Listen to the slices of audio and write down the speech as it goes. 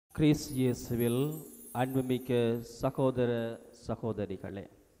கிறிஸ்து இயேசுவில் அன்புமிக்க சகோதர சகோதரிகளே,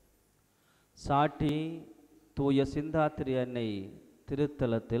 சாட்டி தூய சிந்தாத்திரி அன்னை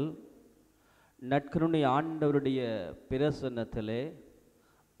திருத்தலத்தில் நற்கருணை ஆண்டவருடைய பிரசன்னத்திலே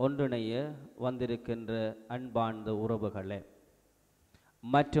ஒன்றிணைய வந்திருக்கின்ற அன்பார்ந்த உறவுகளே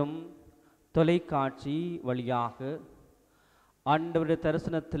மற்றும் தொலைக்காட்சி வழியாக ஆண்டவருடைய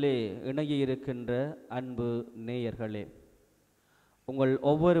தரிசனத்திலே இணைய இருக்கின்ற அன்பு நேயர்களே, உங்கள்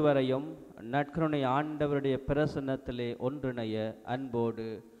ஒவ்வொருவரையும் நற்கருணை ஆண்டவருடைய பிரசன்னத்திலே ஒன்றிணைய அன்போடு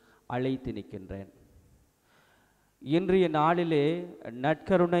அழைத்து நிற்கின்றேன். இன்றைய நாளிலே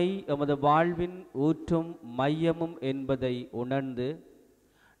நற்கருணை எமது வாழ்வின் ஊற்றும் மையமும் என்பதை உணர்ந்து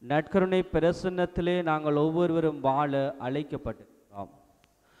நற்கருணை பிரசன்னத்திலே நாங்கள் ஒவ்வொருவரும் வாழ அழைக்கப்பட்டிருக்கிறோம்.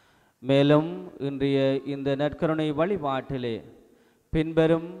 மேலும் இன்றைய இந்த நற்கருணை வழிபாட்டிலே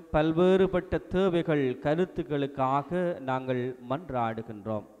பின்வரும் பல்வேறுபட்ட தேவைகள் கருத்துக்களுக்காக நாங்கள்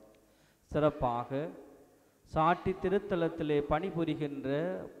மன்றாடுகின்றோம். சிறப்பாக சாட்டி திருத்தலத்திலே பணிபுரிகின்ற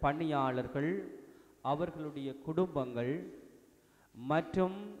பணியாளர்கள், அவர்களுடைய குடும்பங்கள்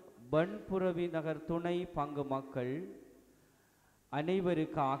மற்றும் வன்புறவி நகர் துணை பங்கு மக்கள்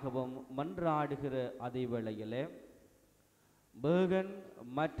அனைவருக்காகவும் மன்றாடுகிற அதே வேளையிலே பேர்கன்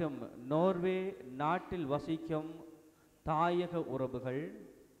மற்றும் நோர்வே நாட்டில் வசிக்கும் தாயக உறவுகள்,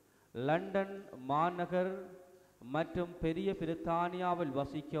 லண்டன் மாநகர் மற்றும் பெரிய பிரித்தானியாவில்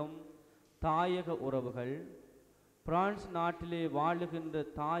வசிக்கும் தாயக உறவுகள், பிரான்ஸ் நாட்டிலே வாழுகின்ற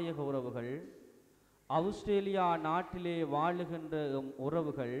தாயக உறவுகள், ஆஸ்திரேலியா நாட்டிலே வாழுகின்ற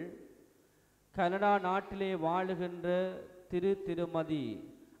உறவுகள், கனடா நாட்டிலே வாழுகின்ற திருமதி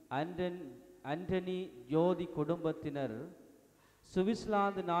ஆண்டனி ஜோதி குடும்பத்தினர்,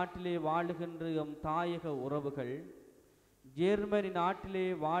 சுவிட்சர்லாந்து நாட்டிலே வாழுகின்ற தாயக உறவுகள், ஜெர்மனி நாட்டிலே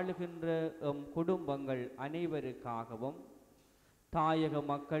வாழுகின்ற குடும்பங்கள் அனைவருக்காகவும், தாயக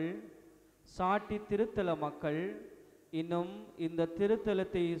மக்கள், சாட்டி திருத்தல மக்கள், இன்னும் இந்த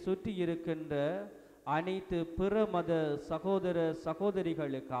திருத்தலத்தை சுற்றி இருக்கின்ற அனைத்து பிற மத சகோதர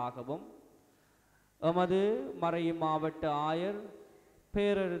சகோதரிகளுக்காகவும், எமது மறை மாவட்ட ஆயர்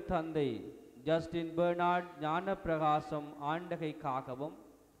பேரர் தந்தை ஜஸ்டின் பெர்னார்ட் ஞானப்பிரகாசம் ஆண்டகைக்காகவும்,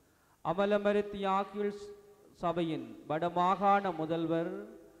 அமலமரித்தியாக்கில் சபையின் வடமாகாண முதல்வர்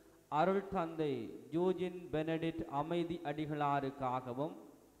அருள் தந்தை ஜூஜின் பெனடிட் அமைதி அடிகளாருக்காகவும்,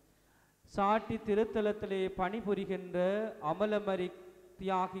 சாட்டி திருத்தலத்திலே பணிபுரிகின்ற அமலமரி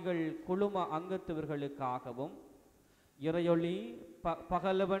தியாகிகள் குழும அங்கத்தவர்களுக்காகவும், இறையொளி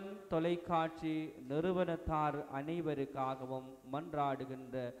பகலவன் தொலைக்காட்சி நிறுவனத்தார் அனைவருக்காகவும்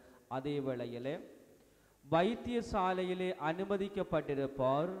மன்றாடுகின்ற அதே வேளையிலே வைத்தியசாலையிலே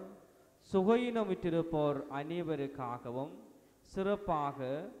அனுமதிக்கப்பட்டிருப்போர், சுகையினமிட்டிருப்போர் அனைவருக்காகவும், சிறப்பாக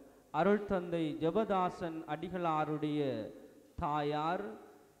அருள் தந்தை ஜெபதாசன் அடிகளாருடைய தாயார்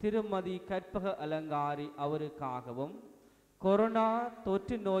திருமதி கற்பக அலங்காரி அவருக்காகவும், கொரோனா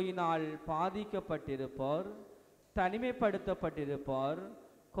தொற்று நோயினால் பாதிக்கப்பட்டிருப்போர், தனிமைப்படுத்தப்பட்டிருப்போர்,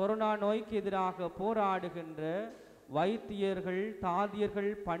 கொரோனா நோய்க்கு எதிராக போராடுகின்ற வைத்தியர்கள்,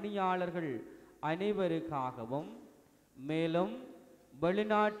 தாதியர்கள், பணியாளர்கள் அனைவருக்காகவும், மேலும்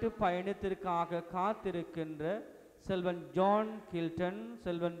வெளிநாட்டு பயணத்திற்காக காத்திருக்கின்ற செல்வன் ஜான் கில்டன்,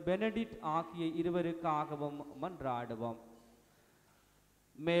 செல்வன் பெனடிட் ஆகிய இருவருக்காகவும் மன்றாடுவோம்.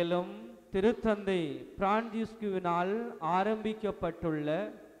 மேலும் திருத்தந்தை பிரான்சிஸ்குவினால் ஆரம்பிக்கப்பட்டுள்ள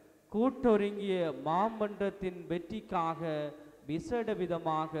கூட்டொருங்கிய மாமன்றத்தின் வெற்றிக்காக விசேட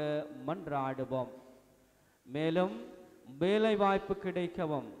விதமாக மன்றாடுவோம். மேலும் வேலை வாய்ப்பு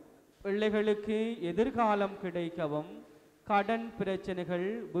கிடைக்கவும், பிள்ளைகளுக்கு எதிர்காலம் கிடைக்கவும், கடன் பிரச்சனைகள்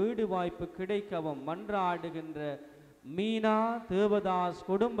வீடு வாய்ப்பு கிடைக்கவும் மன்றாடுகின்ற மீனா தேவதாஸ்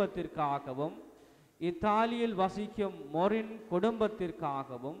குடும்பத்திற்காகவும், இத்தாலியில் வசிக்கும் மொரின்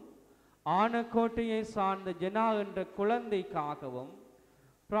குடும்பத்திற்காகவும், ஆனக்கோட்டையை சார்ந்த ஜெனா என்ற குழந்தைக்காகவும்,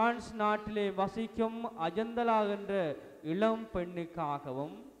 பிரான்ஸ் நாட்டிலே வசிக்கும் அஜந்தலா என்ற இளம்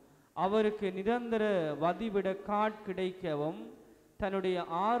பெண்ணுக்காகவும், அவருக்கு நிரந்தர வதிவிட கார்டு கிடைக்கவும், தன்னுடைய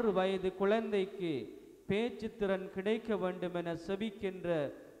 6 வயது குழந்தைக்கு பேச்சு திறன் கிடைக்க வேண்டும் என செபிக்கின்ற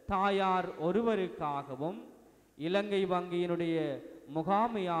தாயார் ஒருவருக்காகவும், இலங்கை வங்கியினுடைய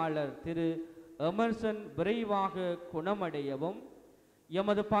முகாமையாளர் திரு எமர்சன் விரைவாக குணமடையவும்,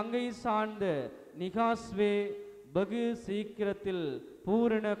 எமது பங்கை சார்ந்த நிகாஸ்வே வெகு சீக்கிரத்தில்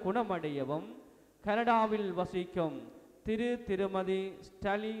பூரண குணமடையவும், கனடாவில் வசிக்கும் திருமதி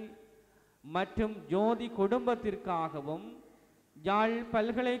ஸ்டலி மற்றும் ஜோதி குடும்பத்திற்காகவும், யாழ்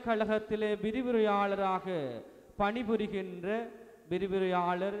பல்கலைக்கழகத்திலே விரிவுரையாளராக பணிபுரிகின்ற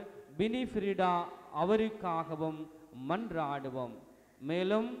விரிவுரையாளர் பினிஃப்ரிடா அவருக்காகவும் மன்றாடுவோம்.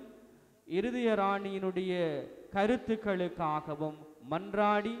 மேலும் இருதய ராணியினுடைய கருத்துக்களுக்காகவும்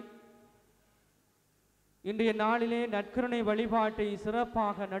மன்றாடி இன்றைய நாளிலே நற்கருணை வழிபாட்டை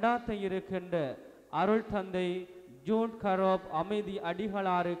சிறப்பாக நடாத்த இருக்கின்ற அருள் தந்தை ஜூன் கரோப் அமைதி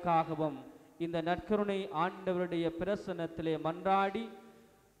அடிகளாருக்காகவும் இந்த நற்கருணை ஆண்டவருடைய பிரசன்னத்திலே மன்றாடி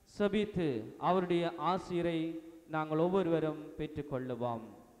செபித்து அவருடைய ஆசிரை நாங்கள் ஒவ்வொருவரும் பெற்றுக்கொள்ளுவோம்.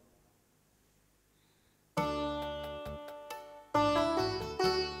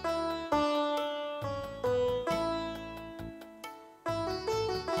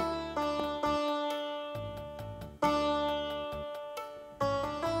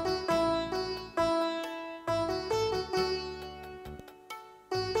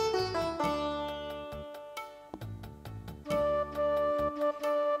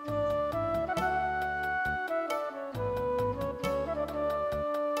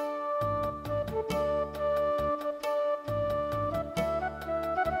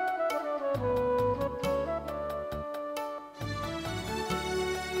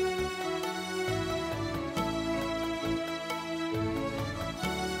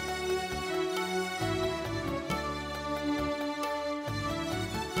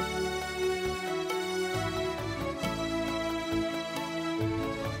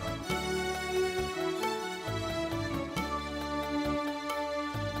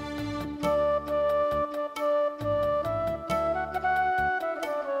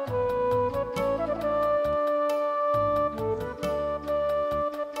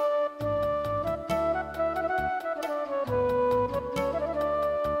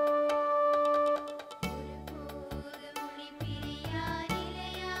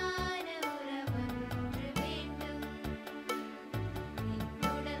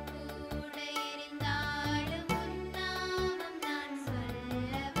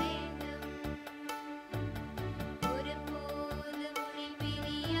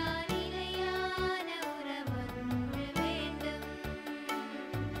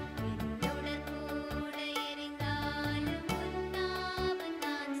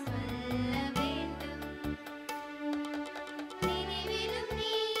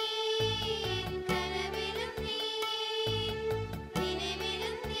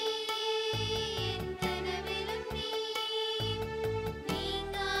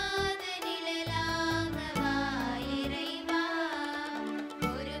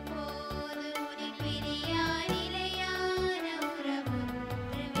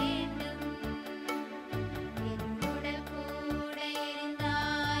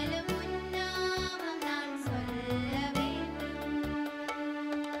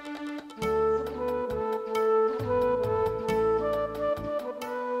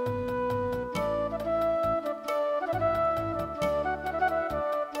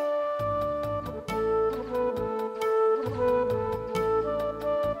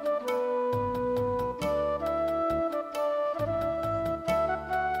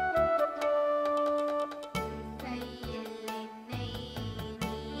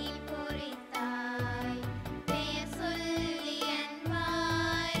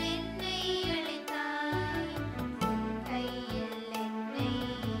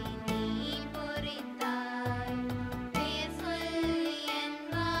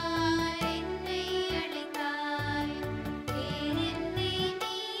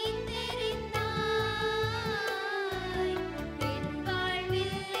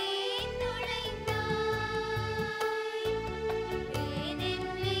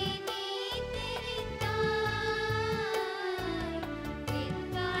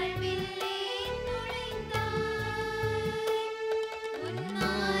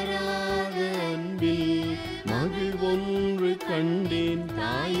 கண்டேன்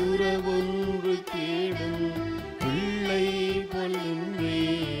தாயுறவொன்று தேடும் பிள்ளை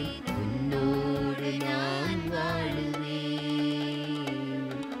பொல்லுவேன் உன்னோடு நான் வாழுவேன்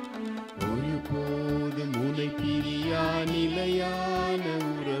ஒருபோதும் உனை பிரியா நிலையான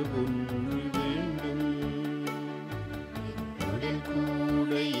உறவொன்று வேண்டும் உடல்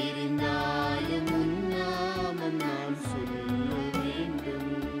கூட இருந்தாலும் உன் நாமம் நான் சொல்ல வேண்டும்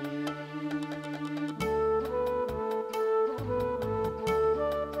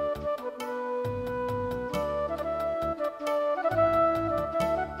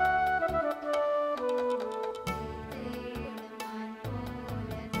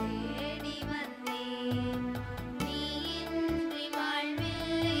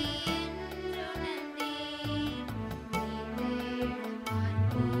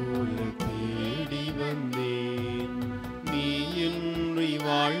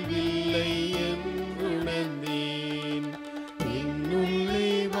வாழ்வில்லை என்றுணர்ந்தேன் என்னுள்ளே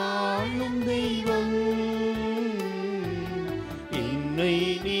வாழும் தெய்வம் என்னை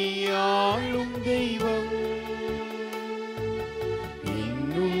நீ ஆளும் தெய்வம்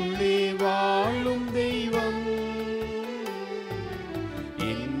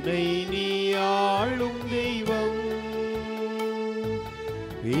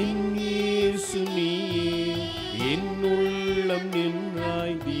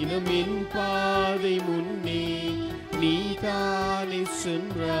நின்றாய் தினம் என் பாதை முன்னே நீ தானே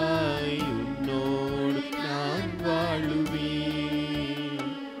சென்றாய் உன்னோடு நான் வாழுவேன்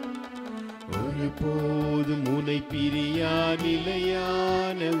ஒருபோதும் உன்னை பிரியா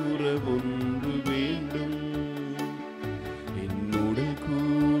நிலையான உறவொன்று வேண்டும் என்னுடன்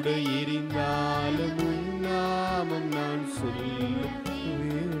கூட எரிந்தாலும் உன் நாமம் நான் சொல்ல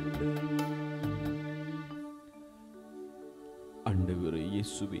வேண்டும். ஆண்டவரே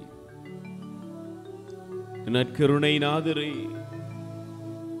இயேசுவே, நற்கருணை நாதரே,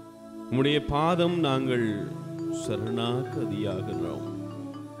 உம்முடைய பாதம் நாங்கள் சரணாகதியாகிறோம்.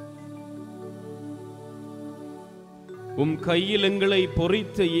 உம் கையில் எங்களை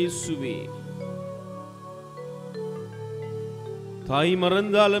பொறித்த இயேசுவே, தாய்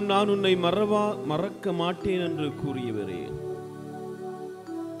மறந்தாலும் நான் உன்னை மறக்க மாட்டேன் என்று கூறியவரே,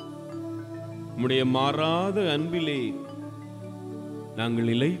 உம்முடைய மாறாத அன்பிலே நாங்கள்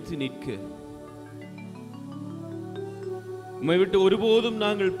நிலைத்து நிற்க உம்மை விட்டு ஒருபோதும்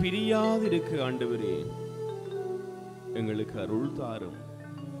நாங்கள் பிரியாதிருக்க ஆண்டவரே எங்களுக்கு அருள் தாரும்.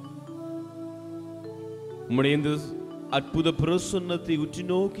 உம்முடைய இந்த அற்புத பிரசன்னத்தை உற்று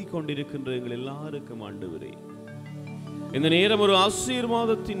நோக்கி கொண்டிருக்கின்ற எங்கள் எல்லாருக்கும் ஆண்டவரே இந்த நேரம் ஒரு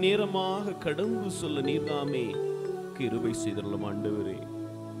ஆசீர்வாதத்தின் நேரமாக கடந்து சொல்ல நீர்தாமே கிருபை செய்தருளும் ஆண்டவரே.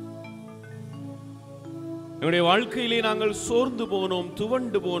 எங்களுடைய வாழ்க்கையிலே நாங்கள் சோர்ந்து போனோம்,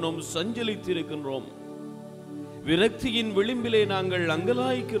 துவண்டு போனோம், சஞ்சலித்திருக்கின்றோம், விரக்தியின் விளிம்பிலே நாங்கள்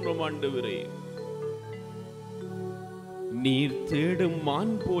அங்கலாய்க்கின்றோம் ஆண்டவரே. நீர் தேடும்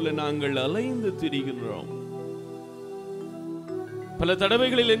மான் போல நாங்கள் அலைந்து திரிகின்றோம். பல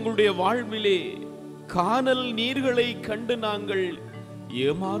தடவைகளில் எங்களுடைய வாழ்விலே காணல் நீர்களை கண்டு நாங்கள்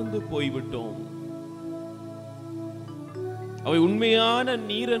ஏமாந்து போய்விட்டோம். அவை உண்மையான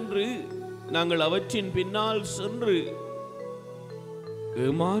நீர் என்று நாங்கள் அவற்றின் பின்னால் சென்று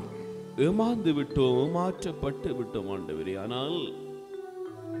ஏமாந்து விட்டோம், ஏமாற்றப்பட்டு விட்டோம் ஆண்டவரே. ஆனால்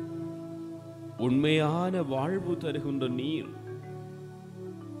உண்மையான வாழ்வு தருகின்ற நீர்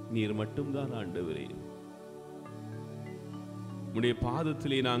மட்டும்தான் ஆண்டவரே. உம்முடைய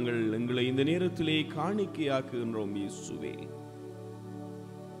பாதத்திலே நாங்கள் எங்களை இந்த நேரத்திலே காணிக்கையாக்குகின்றோம் இயேசுவே.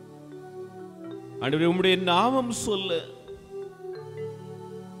 ஆண்டவரே, உம்முடைய நாமம் சொல்ல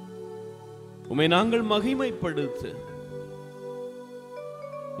உம்மை நாங்கள் மகிமைப்படுத்த,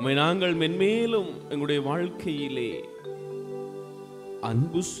 உம்மை நாங்கள் மென்மேலும் எங்களுடைய வாழ்க்கையிலே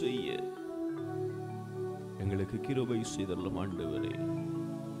அன்பு செய்ய எங்களுக்கு கிருபை செய்தருளும் ஆண்டவரே.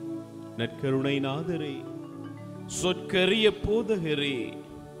 நற்கருணை நாதரே, சொற்கரிய போதகரே,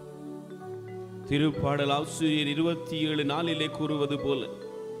 திருப்பாடல் ஆசிரியர் 27:4 கூறுவது போல,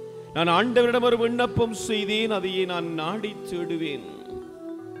 நான் ஆண்டவரிடம் ஒரு விண்ணப்பம் செய்தேன், அதையே நான் நாடி தேடுவேன்.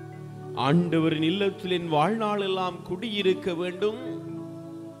 ஆண்டவரின் இல்லத்தில் என் வாழ்நாள் எல்லாம் குடியிருக்க வேண்டும்.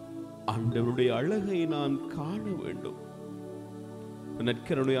 ஆண்டவருடைய அழகை நான் காண வேண்டும்.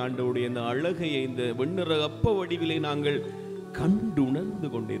 நற்கருணை ஆண்டவருடைய இந்த அழகை இந்த வெண்ணிற அப்ப வடிவிலே நாங்கள் கண்டு உணர்ந்து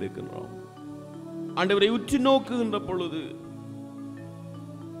கொண்டிருக்கின்றோம். ஆண்டவரை உற்று நோக்குகின்ற பொழுது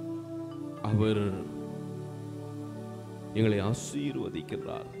அவர் எங்களை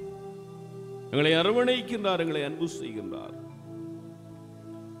ஆசீர்வதிக்கின்றார், எங்களை அரவணைக்கின்றார், எங்களை அன்பு செய்கின்றார்.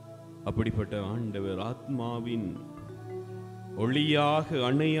 அப்படிப்பட்ட ஆண்டவர் ஆத்மாவின் ஒளியாக,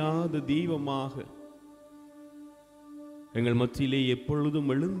 அணையாத தீபமாக எங்கள் மத்தியிலே எப்பொழுதும்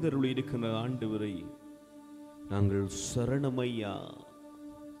எழுந்தருளி இருக்கின்ற ஆண்டவரை நாங்கள் சரணமையா,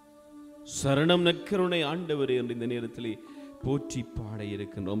 சரணம் நற்கருணை ஆண்டவரே என்று இந்த நேரத்திலே போற்றி பாட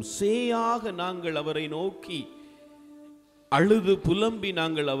இருக்கின்றோம். சேயாக நாங்கள் அவரை நோக்கி அழுது புலம்பி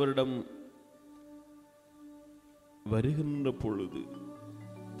நாங்கள் அவரிடம் வருகின்ற பொழுது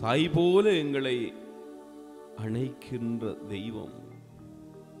தாய் போல எங்களை அணைக்கின்ற தெய்வம்.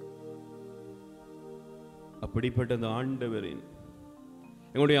 அப்படிப்பட்ட அந்த ஆண்டவரின்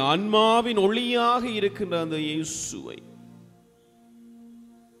எங்களுடைய ஆன்மாவின் ஒளியாக இருக்கின்ற அந்த இயேசுவை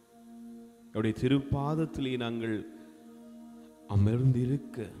அவருடைய திருப்பாதத்திலே நாங்கள்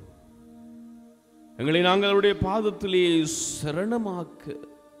அமர்ந்திருக்க, எங்களை நாங்கள் அவருடைய பாதத்திலே சரணமாக்க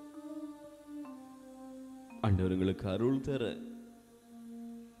ஆண்டவர் எங்களுக்கு அருள் தர,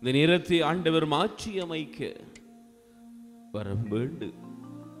 இந்த நேரத்தை ஆண்டவர் மாற்றி அமைக்க வரம் வேண்டு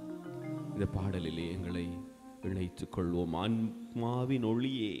இந்த பாடலிலே எங்களை இணைத்துக் கொள்வோம். ஆன்மாவின்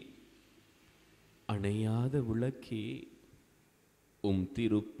ஒளியே, அணையாத விளக்கே, உம்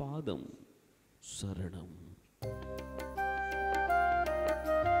திருப்பாதம் சரணம்.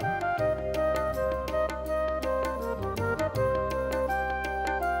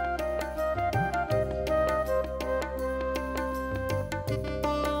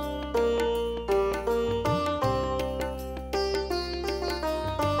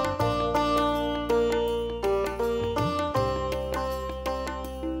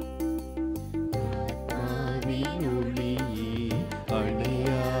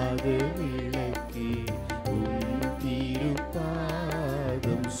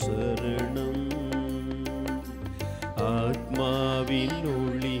 சரணம். ஆத்மாவின்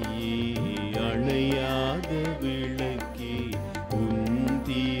ஒளியே அணையாத விளக்கே உன்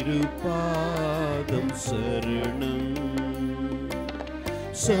திருப்பாதம் சரணம்.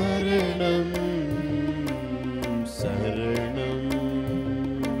 சரணம் சரணம்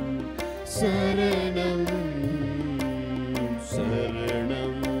சரணம்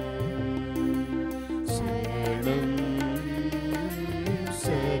சரணம் சரணம்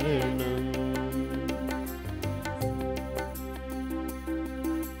சரணம்.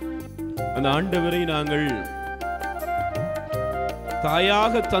 அந்த ஆண்டவரை நாங்கள்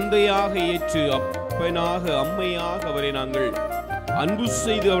தாயாக தந்தையாக ஏற்று அப்பனாக அம்மையாக அவரை நாங்கள் அன்பு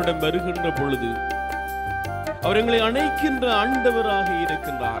செய்து அவரிடம் வருகின்ற பொழுது அவர் எங்களை அணைக்கின்ற ஆண்டவராக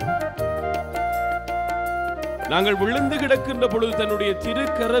இருக்கின்றார். நாங்கள் விழுந்து கிடக்கின்ற பொழுது தன்னுடைய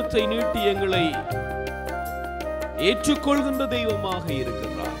திருக்கரத்தை நீட்டி எங்களை ஏற்றுக்கொள்கின்ற தெய்வமாக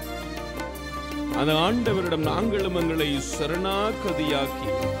இருக்கின்றார். அந்த ஆண்டவரிடம் நாங்களும் எங்களை சரணாகதியாக்கி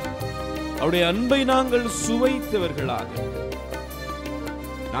அவருடைய அன்பை நாங்கள் சுவைத்தவர்களாக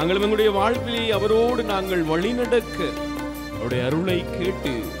நாங்களும் எங்களுடைய வாழ்விலே அவரோடு நாங்கள் வழிநடக்க அவருடைய அருளை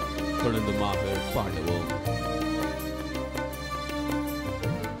கேட்டு தொடர்ந்துமாக பாடுவோம்.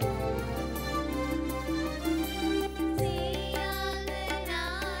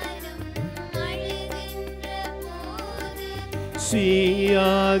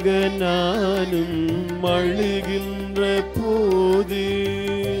 சீயாக நானும் அழுகின்ற போது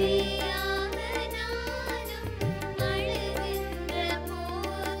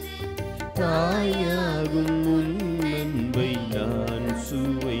தாயாகும் உன் அன்பை நான்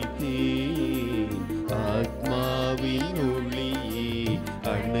சுவைத்தேன். ஆத்மாவின் ஒளியே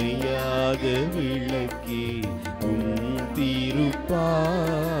அணையாத விளக்கே உன்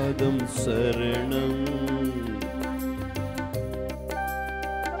திருப்பாதம் சரணம்.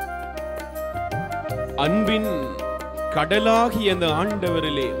 அன்பின் கடலாகிய அந்த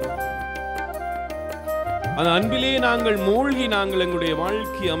ஆண்டவரிலே அந்த அன்பிலே நாங்கள் மூழ்கி நாங்கள் எங்களுடைய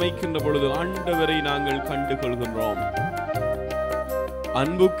வாழ்க்கை அமைக்கின்ற பொழுது ஆண்டவரை நாங்கள் கண்டு கொள்கின்றோம்.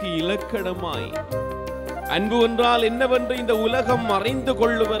 அன்புக்கு இலக்கணமாய் அன்பு என்றால் என்னவென்று இந்த உலகம் அறிந்து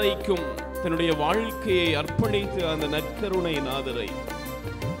கொள்ளும் வரைக்கும் தன்னுடைய வாழ்க்கையை அர்ப்பணித்து அந்த நற்கருணை நாதரை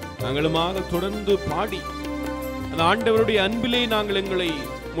நாங்களுமாக தொடர்ந்து பாடி அந்த ஆண்டவருடைய அன்பிலே நாங்கள் எங்களை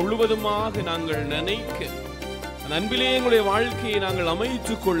முழுவதுமாக நாங்கள் நினைக்க அந்த அன்பிலே எங்களுடைய வாழ்க்கையை நாங்கள்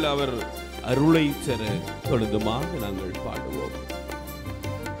அமைத்துக் கொள்ள அவர் அருளை தர தொடர்ந்துமாக நாங்கள் பாடுவோம்.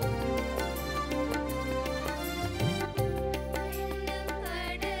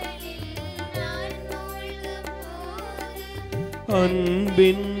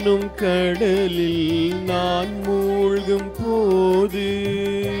 அன்பென்னும் கடலில் நான் மூழ்கும் போது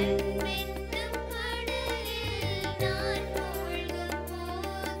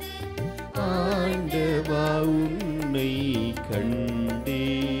ஆண்டவா உன்னை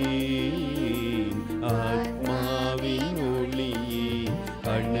கண்டேன். ஆத்மாவின் ஒளியே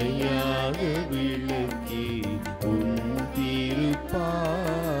அணையாத விளக்கே உன்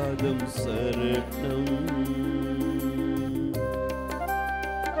திருப்பாதம் சரணம்.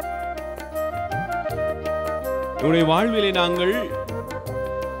 நம்முடைய வாழ்விலே நாங்கள்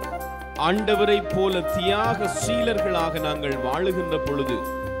ஆண்டவரை போல தியாக சீலர்களாக நாங்கள் வாழுகின்ற பொழுது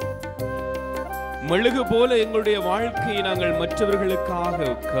மெழுகு போல எங்களுடைய வாழ்க்கையை நாங்கள் மற்றவர்களுக்காக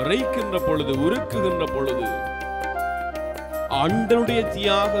கரைக்கின்ற பொழுது உருக்குகின்ற பொழுது ஆண்டவருடைய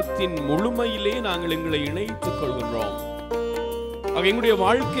தியாகத்தின் முழுமையிலே நாங்கள் எங்களை இணைத்துக் கொள்கின்றோம். எங்களுடைய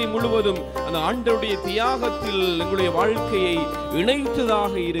வாழ்க்கை முழுவதும் அந்த ஆண்டவருடைய தியாகத்தில் எங்களுடைய வாழ்க்கையை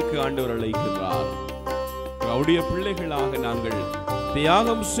இணைத்ததாக இருக்க ஆண்டவர் அழைக்கிறார். அவருடைய பிள்ளைகளாக நாங்கள்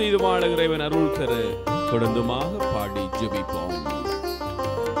தியாகம் செய்து வாழ இறைவன் அருள் தர தொடர்ந்துமாக பாடி ஜெபிப்போம்.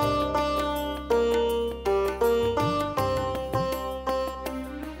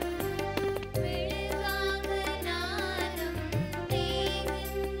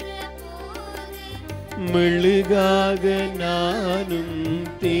 மெழுகாக நானும்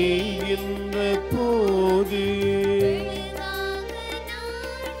தேய்கின்ற போது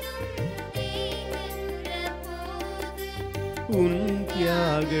உன்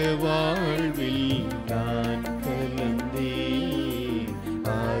தியாக வாழ்வில் நான் கலந்தேன்.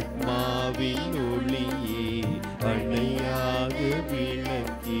 ஆத்மாவின் ஒளியே அணையாத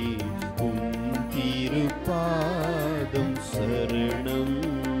விளக்கே உன் திருப்பாதம் சரணம்.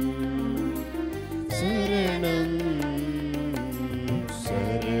 சரணம்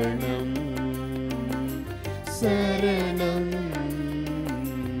சரணம் சரணம்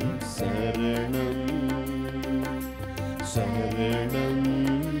சரணம் சரணம்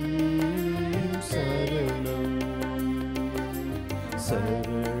சரணம் சரணம்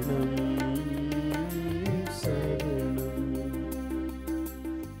சரணம் சரணம்.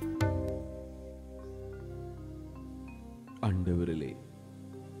 ஆண்டவரிலே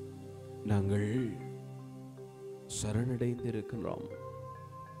நாங்கள் சரணடைந்திருக்கிறோம்.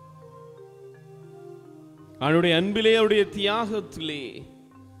 அவருடைய அன்பிலே, அவருடைய தியாகத்திலே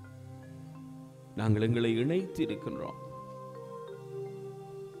நாங்கள் எங்களை இணைத்து இருக்கின்றோம்.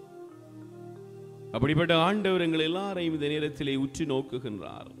 அப்படிப்பட்ட ஆண்டவர் எங்கள் எல்லாரையும் இந்த நேரத்திலே உற்று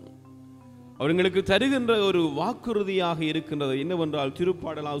நோக்குகின்றார். அவர்களுக்கு தருகின்ற ஒரு வாக்குறுதியாக இருக்கின்றது. என்னவென்றால்,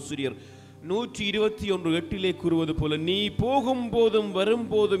 திருப்பாடல் ஆசிரியர் 121:8 கூறுவது போல, நீ போகும் போதும் வரும்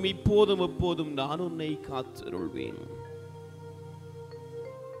போதும் இப்போதும் எப்போதும் நான் உன்னை காத்தருள்வேன்.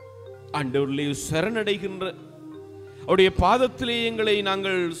 ஆண்டவரிலே சரணடைகின்ற, அவருடைய பாதத்திலே எங்களை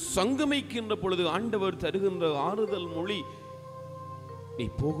நாங்கள் சங்கமிக்கின்ற பொழுது ஆண்டவர் தருகின்ற ஆறுதல் மொழி, நீ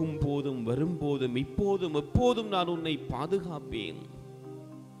போகும் போதும் வரும் போதும் இப்போதும் எப்போதும் நான் உன்னை பாதுகாப்பேன்,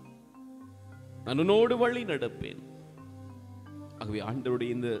 நான் உன்னோடு வழி நடப்பேன். ஆகவே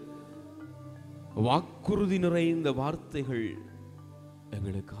ஆண்டவருடைய இந்த வாக்குறுதி நிறைந்த வார்த்தைகள்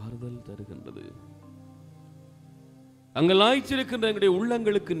எங்களுக்கு ஆறுதல் தருகின்றது. அங்கள் ஆய்ச்சிருக்கின்ற எங்களுடைய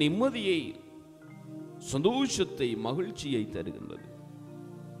உள்ளங்களுக்கு நிம்மதியை, சந்தோஷத்தை, மகிழ்ச்சியை தருகின்றது.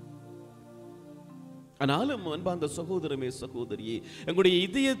 ஆனாலும் அன்பார்ந்த சகோதரமே, சகோதரியே, எங்களுடைய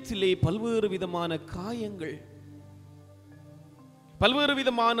இதயத்திலே பல்வேறு விதமான காயங்கள், பல்வேறு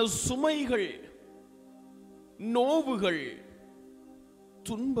விதமான சுமைகள், நோவுகள்,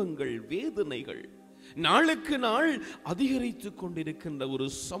 துன்பங்கள், வேதனைகள் நாளுக்கு நாள் அதிகரித்துக் கொண்டிருக்கின்ற ஒரு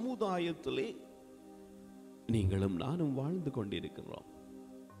சமுதாயத்திலே நீங்களும் நானும் வாழ்ந்து கொண்டிருக்கிறோம்.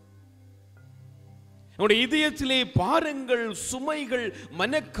 நம்முடைய இதயத்திலே பாரங்கள், சுமைகள்,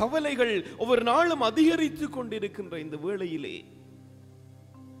 மனக்கவலைகள் ஒவ்வொரு நாளும் அதிகரித்துக் கொண்டிருக்கின்ற இந்த வேளையிலே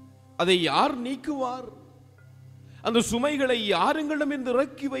அதை யார் நீக்குவார்? அந்த சுமைகளை யாருங்களிடமிருந்து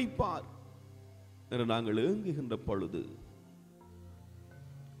இறக்கி வைப்பார் என்று நாங்கள் ஏங்குகின்ற பொழுது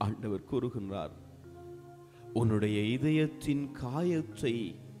ஆண்டவர் கூறுகின்றார், உன்னுடைய இதயத்தின் காயத்தை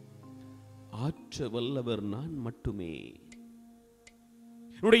ஆற்ற வல்லவர் நான் மட்டுமே.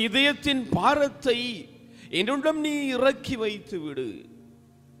 உன்னுடைய இதயத்தின் பாரத்தை என்னிடம் நீ இறக்கி வைத்து விடு,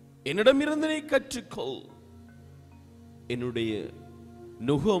 என்னிடமிருந்து நீ கற்றுக்கொள், என்னுடைய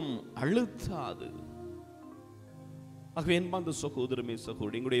நுகம் அழுத்தாது. ஆகவே அன்பார்ந்த சகோதரமே,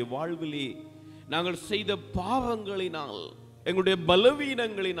 சகோதரி, எங்களுடைய வாழ்விலே நாங்கள் செய்த பாவங்களினால், எங்களுடைய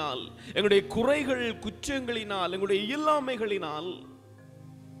பலவீனங்களினால், எங்களுடைய குறைகள், குற்றங்களினால், எங்களுடைய இயலாமைகளினால்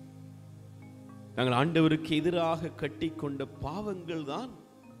நாங்கள் ஆண்டவருக்கு எதிராக கட்டிக்கொண்ட பாவங்கள் தான்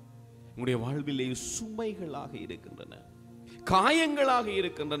எங்களுடைய வாழ்விலே சுமைகளாக இருக்கின்றன, காயங்களாக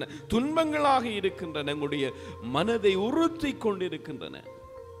இருக்கின்றன, துன்பங்களாக இருக்கின்றன, எங்களுடைய மனதை உறுத்தி கொண்டிருக்கின்றன.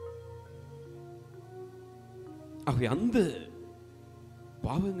 ஆகவே அந்த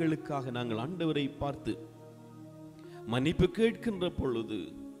பாவங்களுக்காக நாங்கள் ஆண்டவரை பார்த்து மன்னிப்பு கேட்கின்ற பொழுது,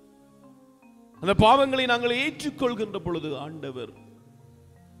 அந்த பாவங்களை நாங்கள் ஏற்றுக்கொள்கின்ற பொழுது ஆண்டவர்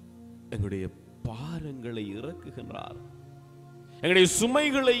எங்களுடைய பாரங்களை இறக்குகின்றார், எங்களுடைய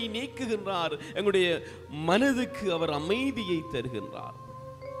சுமைகளை நீக்குகின்றார், எங்களுடைய மனதுக்கு அவர் அமைதியை தருகின்றார்.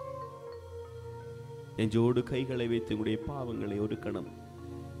 நெஞ்சோடு கைகளை வைத்து எங்களுடைய பாவங்களை ஒரு கணம்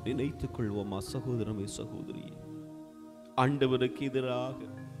நினைத்துக் கொள்வோமா சகோதரமே, சகோதரியே? ஆண்டவருக்கு எதிராக,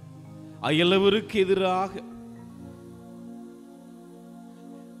 அயலவருக்கு எதிராக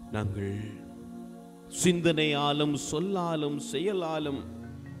நாங்கள் சிந்தனையாலும், சொல்லாலும், செயலாலும்,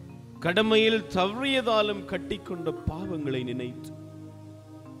 கடமையில் தவறியதாலும் கட்டிக்கொண்ட பாவங்களை நினைத்து,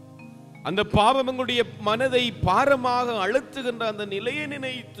 அந்த பாவம் எங்களுடைய மனதை பாரமாக அழுத்துகின்ற அந்த நிலையை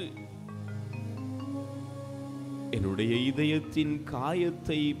நினைத்து, என்னுடைய இதயத்தின்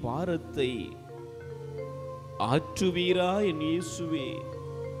காயத்தை, பாரத்தை ஆற்றுவீரா என் இயேசுவே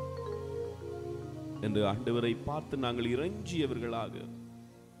என்று ஆண்டவரை பார்த்து நாங்கள் இறைஞ்சியவர்களாக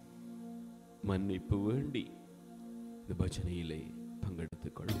மன்னிப்பு வேண்டி இந்த பஜனையிலே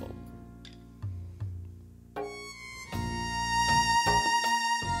பங்கெடுத்துக் கொள்வோம்.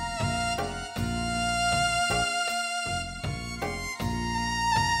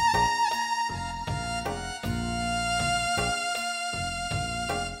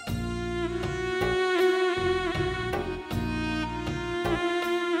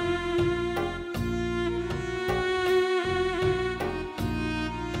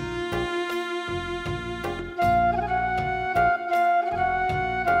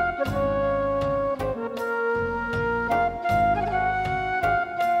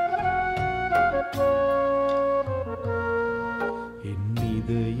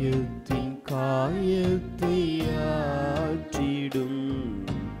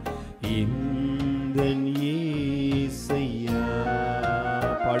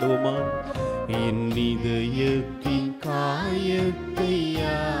 பாடுவோமா? என் இதயத்தின் காயத்தை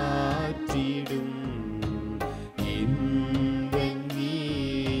ஆற்றிடும் எந்தன்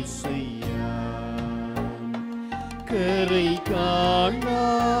இயேசையா, கரை காணா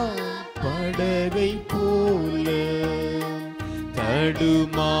படகை போல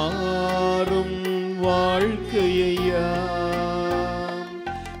தடுமாறும் வாழ்க்கையா,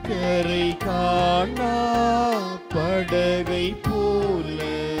 கரை காணா படகை போல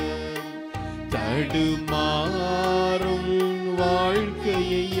தடுமாறும்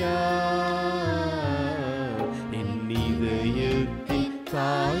வாழ்க்கையா, என் இதயத்தின்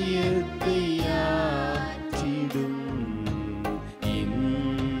காயத்தை ஆற்றிடும்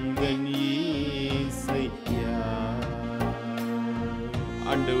எந்தன் இயேசையா.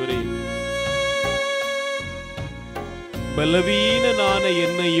 ஆண்டவரே, பலவீனனான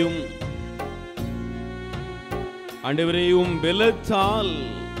என்னையும் ஆண்டவரே உம் பலத்தால்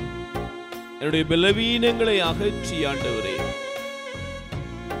என்னுடைய பலவீனங்களை அகற்றி ஆண்டவரே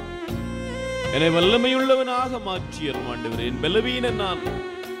என்னை வல்லமையுள்ளவனாக மாற்றியரும் ஆண்டவரே. என் பலவீனன்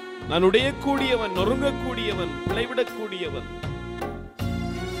நான் உடையக்கூடியவன், நொறுங்கக்கூடியவன், பிழைவிடக்கூடியவன்.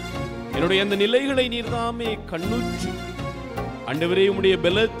 என்னுடைய அந்த நிலைகளை நீர்தாமே கண்ணுற்று ஆண்டவரே உம்முடைய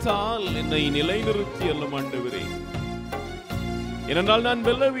பலத்தால் என்னை நிலைநிறுத்தி அல்லம் ஆண்டவரே. ஏனென்றால் நான்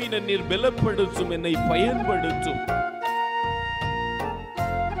பலவீனன், நீர் பலப்படுத்தும், என்னை பயன்படுத்தும்.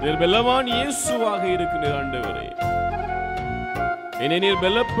 நீர் பலவான் இயேசுவாக இருக்கிற ஆண்டவரே, என்னை நீர்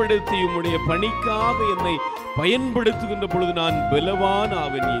பலப்படுத்தி உம்முடைய பணிக்காக என்னை பயன்படுத்துகின்ற பொழுது நான் பலவான்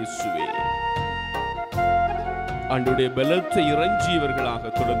ஆவேன் இயேசுவே. ஆண்டவருடைய பலத்தை இறைஞ்சியவர்களாக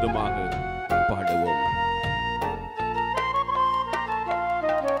தொடர்ந்துமாக பாடுவோம்.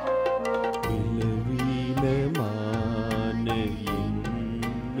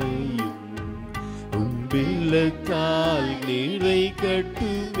 பலத்தால் நிறை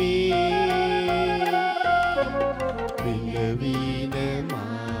கட்டுமே, பலவீனமான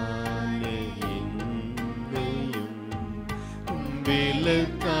என்னையும்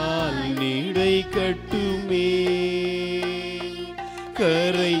பலத்தால் நிறை கட்டுமே,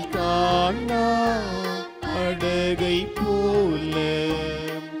 கரை காணா படகை போல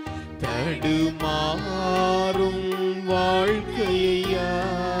தடுமாறும் வாழ்க்கையா,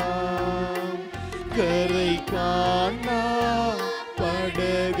 கரை காணா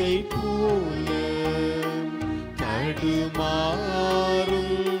படகை போல தடுமாறும்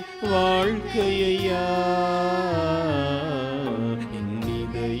வாழ்க்கையா, என்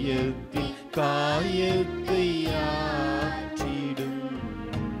இதயத்தில் காயத்தை ஆற்றிடும்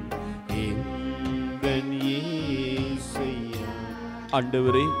எந்தன் இயேசையா.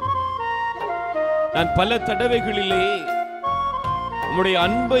 ஆண்டவரே, நான் பல தடவைகளிலே உம்முடைய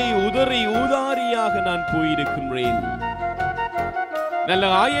அன்பை உதறி ஊதாரியாக நான் போயிருக்கின்றேன். நல்ல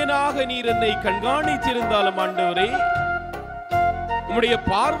ஆயனாக நீர் என்னை கண்காணித்திருந்தாலும் ஆண்டவரே, உம்முடைய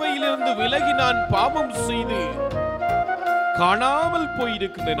பார்வையிலிருந்து விலகி நான் பாவம் செய்து காணாமல்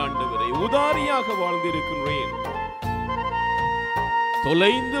போயிருக்கின்றேன் ஆண்டவரே. உதாரியாக வாழ்ந்திருக்கின்றேன்.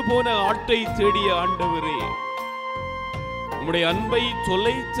 தொலைந்து போன ஆட்டை தேடிய ஆண்டவரே, உம்முடைய அன்பை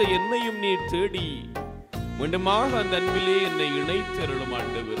தொலைத்த என்னையும் நீர் தேடி மீண்டுமாக அந்த அன்பிலே என்னை இணைத்தருளும்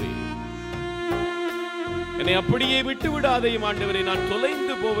ஆண்டவரே. என்னை அப்படியே விட்டு விடாதையும் ஆண்டவரே. நான்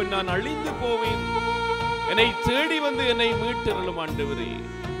தொலைந்து போவேன், நான் அழிந்து போவேன். என்னை தேடி வந்து என்னை மீட்டருளும் ஆண்டவரே.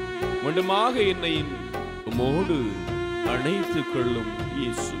 மீண்டுமாக என்னை உம்மோடு அணைத்துக் கொள்ளும்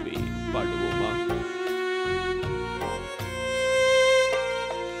இயேசுவே. பாடுவோமா?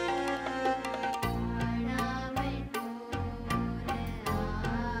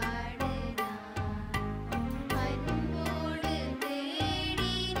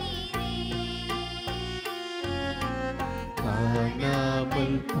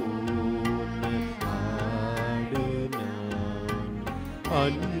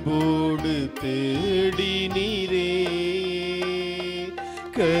 அன்போடு தேடி நீரே,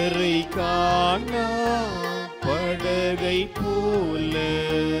 கரை காணா படகை போல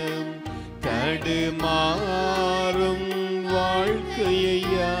தடுமாறும்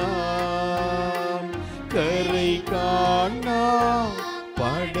வாழ்க்கையா, கரை காணா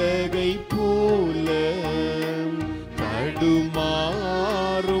படகை போல தடுமாறும்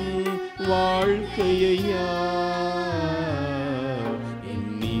வாழ்க்கையா,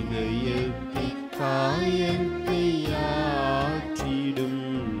 காயத்தை ஆற்றிடும்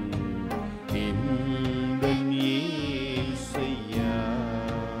எந்தன் இயேசையா,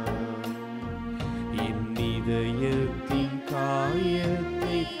 என் இதயத்தின்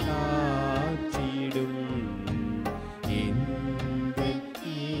காயத்தை ஆற்றிடும் எந்தன்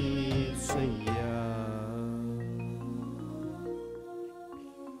இயேசையா.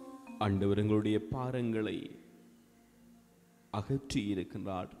 ஆண்டவர் எங்களுடைய பாரங்களை அகற்றி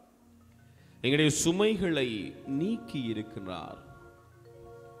இருக்கின்றார், எங்களுடைய சுமைகளை நீக்கி இருக்கின்றார்,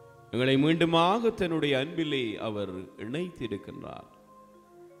 எங்களை மீண்டுமாக தன்னுடைய அன்பிலே அவர் இணைத்திருக்கின்றார்.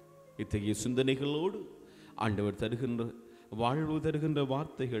 இத்தகைய சிந்தனைகளோடு ஆண்டவர் தருகின்ற வாழ்வு தருகின்ற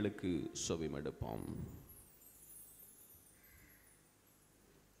வார்த்தைகளுக்கு செவிமடுப்போம்.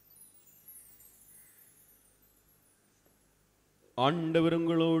 ஆண்டவர்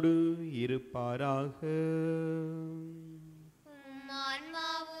உங்களோடு இருப்பாராக.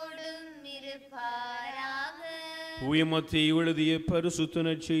 தூய மத்தேயு எழுதிய பரிசுத்த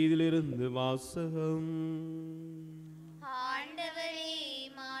நற்செய்தியிலிருந்து வாசகம்.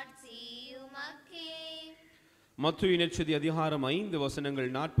 மத்தேயு நற்செய்தி அதிகாரம் 5 வசனங்கள்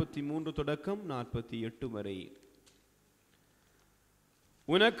 43 தொடக்கம் 48 வரை.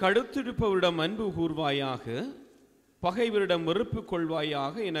 உனக்கு அடுத்திருப்பவரிடம் அன்பு கூர்வாயாக, பகைவரிடம் வெறுப்பு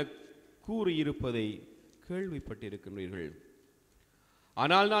கொள்வாயாக என கூறியிருப்பதை கேள்விப்பட்டிருக்கின்றீர்கள்.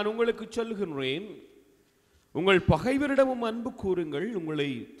 ஆனால் நான் உங்களுக்கு சொல்லுகின்றேன், உங்கள் பகைவரிடமும் அன்பு கூறுங்கள், உங்களை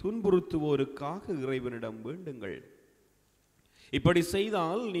துன்புறுத்துவோருக்காக இறைவனிடம் வேண்டுங்கள். இப்படி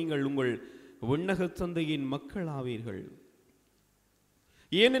செய்தால் நீங்கள் உங்கள் விண்ணக தந்தையின் மக்களாவீர்கள்.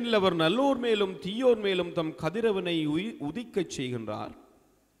 ஏனெனில் அவர் நல்லோர் மேலும் தீயோர் மேலும் தம் கதிரவனை உதிக்கச் செய்கின்றார்.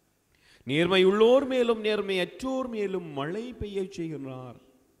 நேர்மையுள்ளோர் மேலும் நேர்மையற்றோர் மேலும் மழை பெய்ய செய்கின்றார்.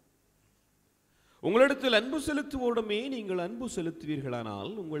 உங்களிடத்தில் அன்பு செலுத்துவோடுமே நீங்கள் அன்பு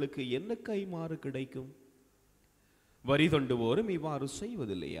செலுத்துவீர்களானால் உங்களுக்கு என்ன கைமாறு கிடைக்கும்? வரி தொண்டுவோரும் இவ்வாறு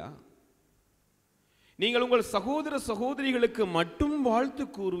செய்வதில்லையா? நீங்கள் உங்கள் சகோதர சகோதரிகளுக்கு மட்டும் வாழ்த்து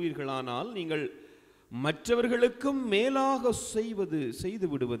கூறுவீர்களானால் நீங்கள் மற்றவர்களுக்கும் மேலாக செய்து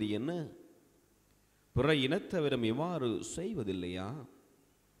விடுவது என்ன? பிற இனத்தவரும் இவ்வாறு செய்வதில்லையா?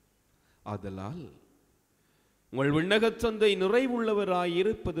 ஆதலால் உங்கள் விண்ணகத் தந்தை நிறைவுள்ளவராய்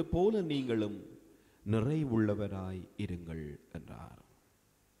இருப்பது போல நீங்களும் நிறைவுள்ளவராய் இருங்கள் என்றார்.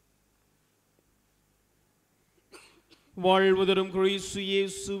 வாழ்வதரும் கிறிஸ்து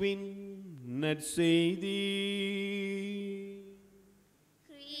இயேசுவின் நற்செய்தி.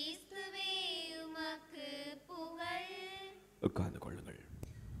 கிறிஸ்துவே உமக்கு புகழ். உட்கார்ந்து கொள்ளுங்கள்.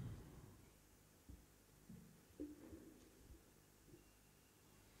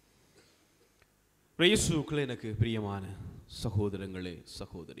 இயேசுவுக்குள் எனக்கு பிரியமான சகோதரங்களே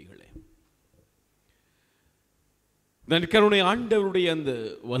சகோதரிகளே, நற்கருணை ஆண்டவருடைய அந்த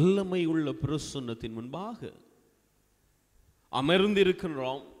வல்லமை உள்ள பிரசன்னத்தின் முன்பாக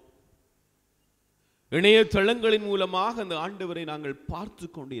அமர்ந்திருக்கின்றோம். இணையதளங்களின் மூலமாக அந்த ஆண்டவரை நாங்கள் பார்த்து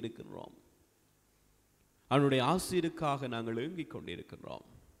கொண்டு இருக்கின்றோம். அவனுடைய ஆசீருக்காக நாங்கள் ஏங்கிக் கொண்டிருக்கின்றோம்.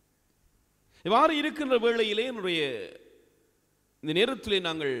 இவ்வாறு இருக்கின்ற வேளையிலே என்னுடைய இந்த நேரத்திலே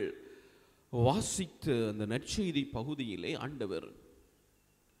நாங்கள் வாசித்த அந்த நற்செய்தி பகுதியிலே ஆண்டவர்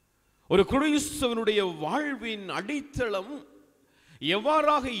ஒரு கிறிஸ்தவனுடைய வாழ்வின் அடித்தளம்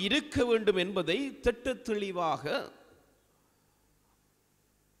எவ்வாறாக இருக்க வேண்டும் என்பதை திட்டத் தெளிவாக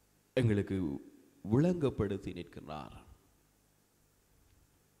எங்களுக்கு விளங்கப்படுத்தி நிற்கிறார்.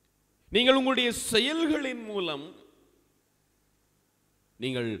 நீங்கள் உங்களுடைய செயல்களின் மூலம்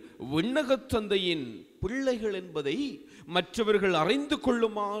நீங்கள் விண்ணகத் தந்தையின் பிள்ளைகள் என்பதை மற்றவர்கள் அறிந்து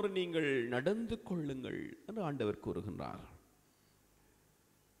கொள்ளுமாறு நீங்கள் நடந்து கொள்ளுங்கள் என்று ஆண்டவர் கூறுகின்றார்.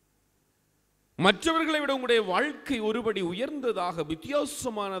 மற்றவர்களை விட உங்களுடைய வாழ்க்கை ஒருபடி உயர்ந்ததாக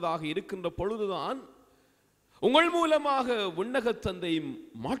வித்தியாசமானதாக இருக்கின்ற பொழுதுதான் உங்கள் மூலமாக விண்ணகத் தந்தை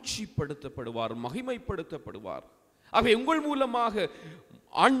மாட்சிப்படுத்தப்படுவார், மகிமைப்படுத்தப்படுவார். ஆக உங்கள் மூலமாக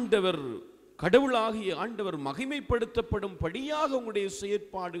ஆண்டவர், கடவுளாகிய ஆண்டவர் மகிமைப்படுத்தப்படும் படியாக உங்களுடைய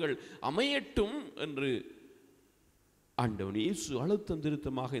செயற்பாடுகள் அமையட்டும் என்று ஆண்டவர் இயேசு அழுத்தம்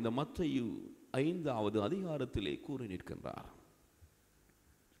திருத்தமாக இந்த மத்தேயு 5வது அதிகாரத்திலே கூறி நிற்கின்றார்.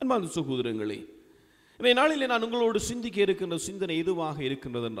 அன்பார்ந்த சகோதரங்களே, இந்த நாளிலே நான் உங்களோடு சிந்திக்க இருக்கின்ற சிந்தனை எதுவாக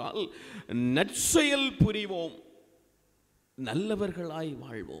இருக்கின்றது என்றால், நற்செயல் புரிவோம், நல்லவர்களாய்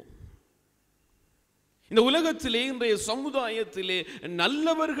வாழ்வோம். இந்த உலகத்திலே, இன்றைய சமுதாயத்திலே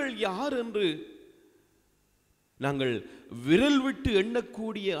நல்லவர்கள் யார் என்று நாங்கள் விரல் விட்டு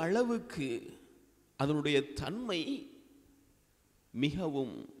எண்ணக்கூடிய அளவுக்கு அதனுடைய தன்மை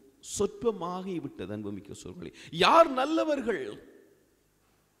மிகவும் சொற்பமாகிவிட்டது. அன்புமிக்க சகோதரர்களே, யார் நல்லவர்கள்?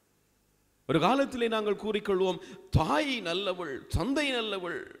 ஒரு காலத்திலே நாங்கள் கூறிக்கொள்வோம், தாய் நல்லவள், தந்தை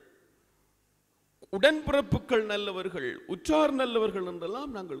நல்லவள், உடன்பிறப்புகள் நல்லவர்கள், உற்றார் நல்லவர்கள்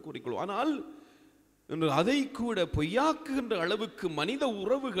என்றெல்லாம் நாங்கள் கூறிக்கொள்வோம். ஆனால் இன்று அதை கூட பொய்யாக்குகின்ற அளவுக்கு மனித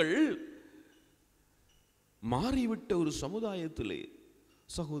உறவுகள் மாறிவிட்ட ஒரு சமுதாயத்திலே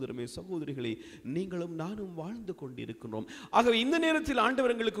சகோதரமே சகோதரிகளே நீங்களும் நானும் வாழ்ந்து கொண்டிருக்கின்றோம். ஆகவே இந்த நேரத்தில்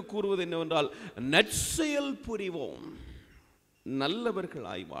ஆண்டவர் எங்களுக்கு கூறுவது என்னவென்றால், நற்செயல் புரிவோம்.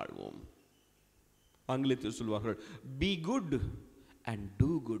 நல்லவர்களாய் வாழ்வோம். ஆங்கிலத்தில் சொல்வார்கள் be good and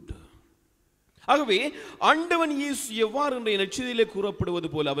do good. ஆகவே ஆண்டவன் இயேசு எவ்வாறு என்ற நற்செய்தியிலே கூறப்படுவது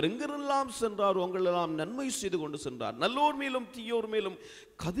போல அவர் எங்கெல்லாம் சென்றார் அங்கெல்லாம் நன்மை செய்து கொண்டு சென்றார். நல்லோர் மேலும் தீயோர் மேலும்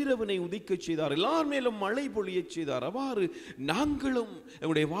கதிரவனை உதிக்கச் செய்தார், எல்லார் மேலும் மழை பொழியச் செய்தார். அவ்வாறு நாங்களும்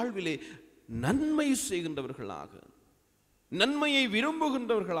எங்களுடைய வாழ்விலே நன்மை செய்கின்றவர்களாக, நன்மையை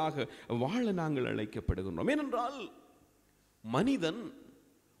விரும்புகின்றவர்களாக வாழ நாங்கள் அழைக்கப்படுகின்றோம். ஏனென்றால் மனிதன்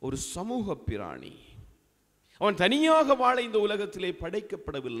ஒரு சமூக பிராணி. அவன் தனியாக வாழ இந்த உலகத்திலே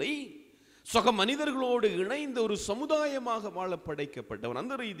படைக்கப்படவில்லை, சக மனிதர்களோடு இணைந்த ஒரு சமுதாயமாக வாழ படைக்கப்பட்டவன்.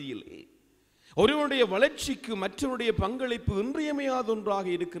 அந்த ரீதியிலே ஒருவனுடைய வளர்ச்சிக்கு மற்றவனுடைய பங்களிப்பு இன்றியமையாத ஒன்றாக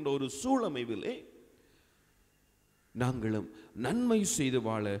இருக்கின்ற ஒரு சூழமைவிலே நாங்களும் நன்மை செய்து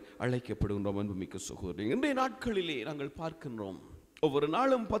வாழ அழைக்கப்படுகின்றோம். அன்புமிக்க சகோதரர்களே, இன்றைய நாட்களிலே நாங்கள் பார்க்கின்றோம், ஒவ்வொரு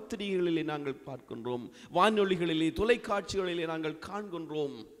நாளும் பத்திரிகைகளிலே நாங்கள் பார்க்கின்றோம், வானொலிகளிலே தொலைக்காட்சிகளிலே நாங்கள்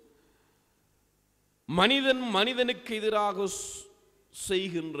காண்கின்றோம், மனிதன் மனிதனுக்கு எதிராக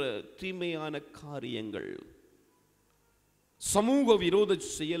செய்கின்ற தீமையான காரியங்கள், சமூக விரோத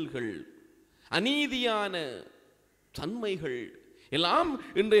செயல்கள், அநீதியான தன்மைகள் எல்லாம்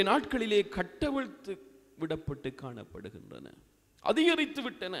இன்றைய நாட்களிலே கட்டவிழ்த்து விடப்பட்டு காணப்படுகின்றன, அதிகரித்து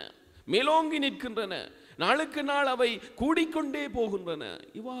விட்டன, மேலோங்கி நிற்கின்றன, நாளுக்கு நாள் அவை கூடிக்கொண்டே போகின்றன.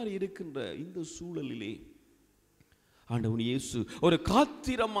 இவ்வாறு இருக்கின்ற இந்த சூழலிலே ஆண்டவன் இயேசு ஒரு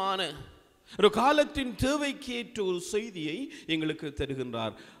காத்திரமான ஒரு காலத்தின் தேவைக்கு ஏற்ற ஒரு செய்தியை எங்களுக்கு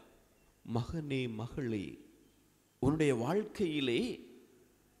தருகின்றார். மகனே மகளே, உன்னுடைய வாழ்க்கையிலே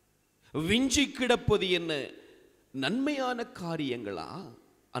விஞ்சி கிடப்பது என்ன? நன்மையான காரியங்களா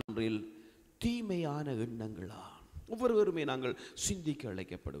அன்றில் தீமையான எண்ணங்களா? ஒவ்வொருவருமே நாங்கள் சிந்திக்க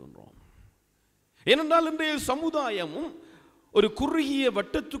அழைக்கப்படுகின்றோம். ஏனென்றால் இன்றைய சமுதாயமும் ஒரு குறுகிய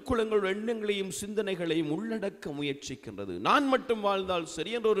வட்டத்துக்குள் எங்கள் எண்ணங்களையும் சிந்தனைகளையும் உள்ளடக்க முயற்சிக்கின்றது. நான் மட்டும் வாழ்ந்தால்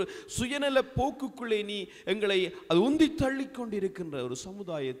சரி என்ற ஒரு சுயநல போக்குக்குள்ளே நீ எங்களை அது உந்தி தள்ளி கொண்டிருக்கின்ற ஒரு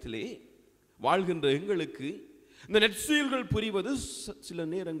சமுதாயத்திலே வாழ்கின்ற எங்களுக்கு இந்த நற்செயல்கள் புரிவது சில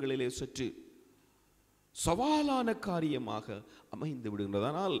நேரங்களிலே சற்று சவாலான காரியமாக அமைந்து விடுகின்றது.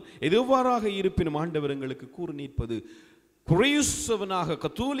 ஆனால் எதுவாறாக இருப்பினும் ஆண்டவர் எங்களுக்கு கூறி நிற்பது, கிறிஸ்தவனாக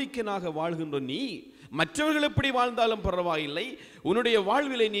கத்தோலிக்கனாக வாழ்கின்ற நீ மற்றவர்கள் எப்படி வாழ்ந்தாலும் பரவாயில்லை, உன்னுடைய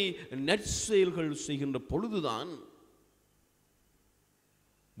வாழ்விலை நீ நற்செயல்கள் செய்கின்ற பொழுதுதான்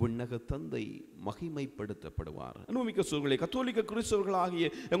விண்ணக தந்தை மகிமைப்படுத்தப்படுவார். அன்புமிக்க சூழ்நிலை, கத்தோலிக்க கிறிஸ்தவர்களாகிய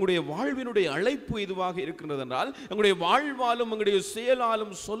எங்களுடைய வாழ்வினுடைய அழைப்பு எதுவாக இருக்கின்றது என்றால், எங்களுடைய வாழ்வாலும் எங்களுடைய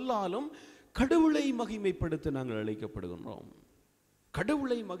செயலாலும் சொல்லாலும் கடவுளை மகிமைப்படுத்த நாங்கள் அழைக்கப்படுகின்றோம்.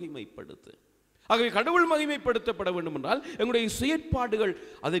 கடவுளை மகிமைப்படுத்த. ஆகவே கடவுள் மகிமைப்படுத்தப்பட வேண்டும் என்றால் எங்களுடைய செயற்பாடுகள்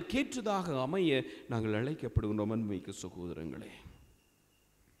அதற்கேற்றதாக அமைய நாங்கள் அழைக்கப்படுகின்றோம். அன்புமிக்க சகோதரங்களே,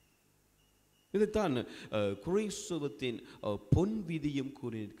 இதைத்தான் கிறிஸ்தவத்தின் பொன் விதியும்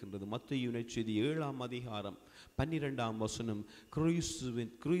கூறியிருக்கின்றது. மத்தேயு நற்செய்தி 7ஆம் அதிகாரம் 12ஆம் வசனம்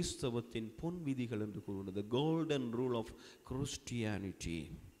கிறிஸ்தவத்தின் பொன் விதிகள் என்று கூறுகிறது. Golden rule of Christianity.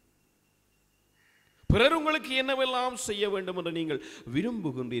 பிறர் உங்களுக்கு என்னவெல்லாம் செய்ய வேண்டும் என்று நீங்கள்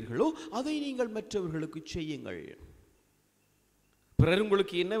விரும்புகின்றீர்களோ அதை நீங்கள் மற்றவர்களுக்கு செய்யுங்கள். பிறர்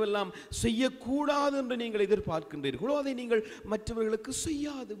உங்களுக்கு என்னவெல்லாம் செய்யக்கூடாது என்று நீங்கள் எதிர்பார்க்கின்றீர்களோ அதை நீங்கள் மற்றவர்களுக்கு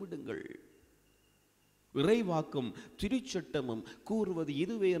செய்யாது விடுங்கள். இறைவாக்கும் திருச்சட்டமும் கூறுவது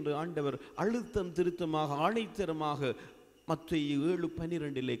இதுவே என்று ஆண்டவர் அழுத்தம் திருத்தமாக ஆணைத்தரமாக மத்தேயு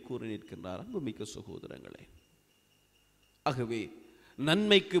 7:12 கூறி நிற்கின்றார். அன்புமிக்க சகோதரங்களே, ஆகவே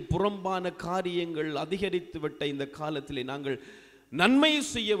நன்மைக்கு புறம்பான காரியங்கள் அதிகரித்து விட்ட இந்த காலத்திலே நாங்கள் நன்மை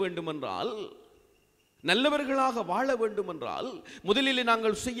செய்ய வேண்டும் என்றால், நல்லவர்களாக வாழ வேண்டும் என்றால், முதலில்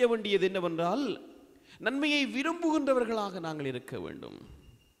நாங்கள் செய்ய வேண்டியது என்னவென்றால் நன்மையை விரும்புகின்றவர்களாக நாங்கள் இருக்க வேண்டும்.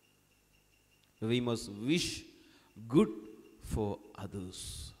 We must wish good for others.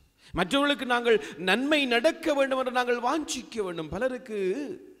 மற்றவர்களுக்கு நாங்கள் நன்மை நடக்க வேண்டும் என்று நாங்கள் வாஞ்சிக்க வேண்டும். பலருக்கு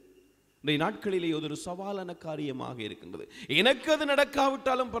இந்த நாட்களிலே ஒரு சவாலான காரியமாக இருக்கின்றது. எனக்கு அது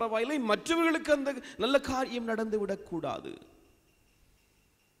நடக்காவிட்டாலும் பரவாயில்லை, மற்றவர்களுக்கு அந்த நல்ல காரியம் நடந்து விடக்கூடாது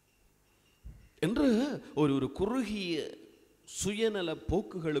என்று ஒரு குறுகிய சுயநல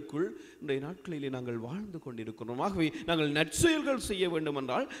போக்குகளுக்குள் இன்றைய நாட்களிலே நாங்கள் வாழ்ந்து கொண்டிருக்கிறோம். ஆகவே நாங்கள் நற்செயல்கள் செய்ய வேண்டும்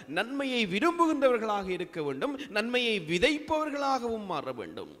என்றால் நன்மையை விரும்புகின்றவர்களாக இருக்க வேண்டும், நன்மையை விதைப்பவர்களாகவும் மாற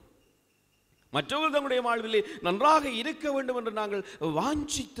வேண்டும். மற்றவர்கள் தங்களுடைய வாழ்விலே நன்றாக இருக்க வேண்டும் என்று நாங்கள்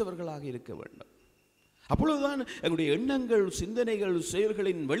வாஞ்சித்தவர்களாக இருக்க வேண்டும். அப்பொழுதுதான் எங்களுடைய எண்ணங்கள், சிந்தனைகள்,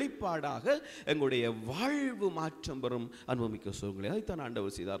 செயல்களின் வெளிப்பாடாக எங்களுடைய வாழ்வு மாற்றம் பெறும். அனுபவிக்க சூழ்நிலை அதைத்தான்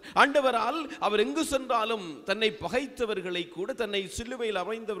ஆண்டவர் செய்தார். ஆண்டவரால் அவர் எங்கு சென்றாலும் தன்னை பகைத்தவர்களை கூட, தன்னை சிலுவையில்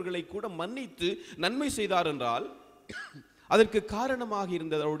அறைந்தவர்களை கூட மன்னித்து நன்மை செய்தார் என்றால் அதற்கு காரணமாக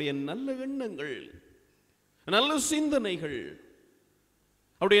இருந்தது அவருடைய நல்ல எண்ணங்கள், நல்ல சிந்தனைகள்,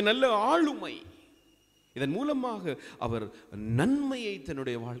 அவருடைய நல்ல ஆளுமை, இதன் மூலமாக அவர் நன்மையை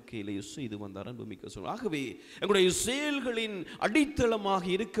தன்னுடைய வாழ்க்கையிலே செய்து வந்தார். அன்புமிக்க சொல். ஆகவே எங்களுடைய செயல்களின் அடித்தளமாக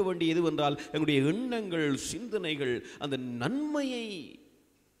இருக்க வேண்டிய எதுவென்றால் எங்களுடைய எண்ணங்கள், சிந்தனைகள் அந்த நன்மையை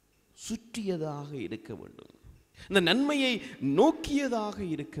சுற்றியதாக இருக்க வேண்டும், இந்த நன்மையை நோக்கியதாக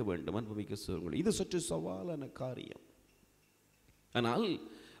இருக்க வேண்டும். அன்புமிக்க சொல். இது சற்று சவாலான காரியம். ஆனால்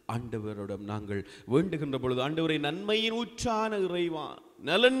ஆண்டவரிடம் நாங்கள் வேண்டுகின்ற பொழுது, ஆண்டவரை நன்மையின் ஊற்றான இறைவா,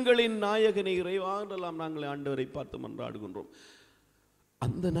 நலன்களின் நாயகனை இறைவா என்றெல்லாம் நாங்கள் ஆண்டவரை பார்த்து மன்றாடுகின்றோம்.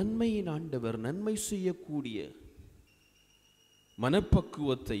 அந்த நன்மையின் ஆண்டவர் நன்மை செய்யக்கூடிய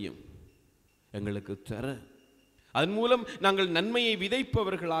மனப்பக்குவத்தையும் எங்களுக்கு தர, அதன் மூலம் நாங்கள் நன்மையை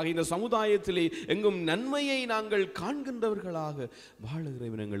விதைப்பவர்களாக, இந்த சமுதாயத்திலே எங்கும் நன்மையை நாங்கள் காண்கின்றவர்களாக வாழுகிற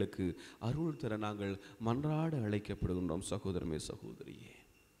எங்களுக்கு அருள் தர நாங்கள் மன்றாட அழைக்கப்படுகின்றோம். சகோதரமே, சகோதரியே,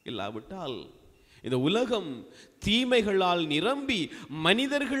 இல்லாவிட்டால் இந்த உலகம் தீமைகளால் நிரம்பி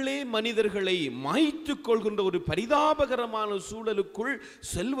மனிதர்களே மனிதர்களை மாய்த்து கொள்கின்ற ஒரு பரிதாபகரமான சூழலுக்குள்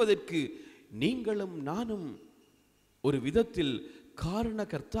செல்வதற்கு நீங்களும் நானும் ஒரு விதத்தில்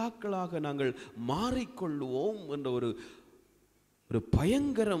காரணகர்த்தாக்களாக நாங்கள் மாறிக்கொள்வோம் என்ற ஒரு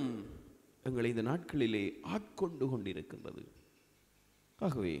பயங்கரம் எங்களை இந்த நாட்களிலே ஆட்கொண்டு கொண்டிருக்கின்றது.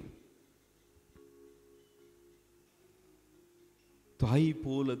 ஆகவே தாய்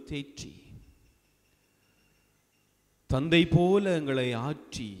போல தேற்றி, தந்தை போல எங்களை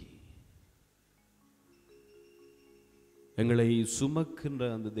ஆற்றி, எங்களை சுமக்கின்ற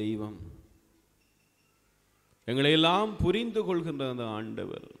அந்த தெய்வம், எங்களை எல்லாம் புரிந்து கொள்கின்ற அந்த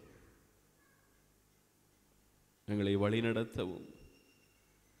ஆண்டவர் எங்களை வழிநடத்தவும்,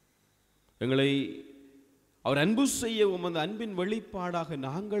 எங்களை அவர் அன்பு செய்யவும், அந்த அன்பின் வெளிப்பாடாக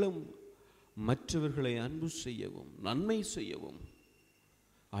நாங்களும் மற்றவர்களை அன்பு செய்யவும், நன்மை செய்யவும்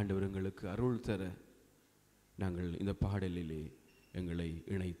ஆண்டவர் எங்களுக்கு அருள் தர நாங்கள் இந்த பாடலிலே எங்களை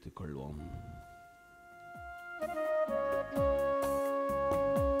இணைத்துக் கொள்வோம்.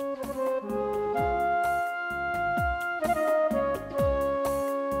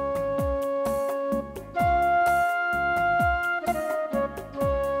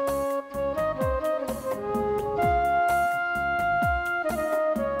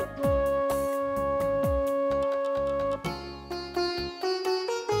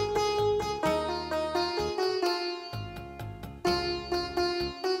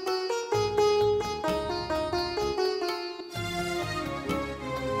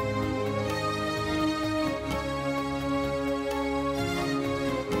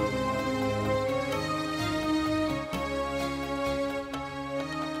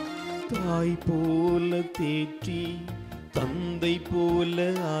 தாய் போல தேற்றி, தந்தை போல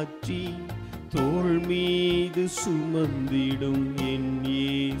ஆற்றி, தோள் மீது சுமந்திடும் என்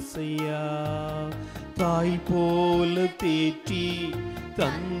இயேசையா. தாய் போல தேற்றி,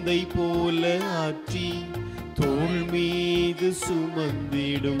 தந்தை போல ஆற்றி, தோள் மீது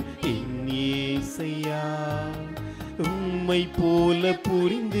சுமந்திடும் என் இயேசையா. உம்மை போல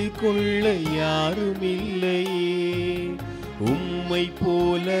புரிந்து கொள்ள யாரும் இல்லையே, உம்மை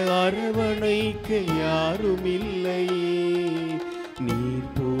போல அரவணைக்க யாரும் இல்லையே. நீர்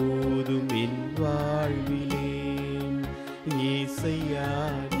போதும் என் வாழ்விலே இயேசையா,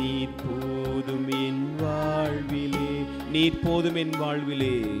 நீர் போதும் என் வாழ்விலே, நீர் போதும் என்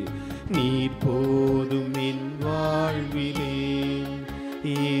வாழ்விலே, நீர் போதும் என் வாழ்விலே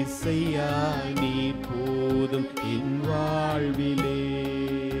இயேசையா, நீர் போதும் என் வாழ்விலே.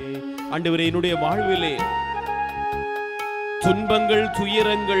 ஆண்டவரே, என்னுடைய வாழ்விலே துன்பங்கள்,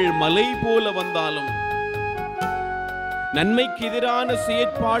 துயரங்கள் மலை போல வந்தாலும், நன்மைக்கு எதிரான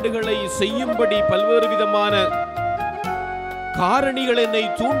செயற்பாடுகளை செய்யும்படி பல்வேறு விதமான காரணிகள் என்னை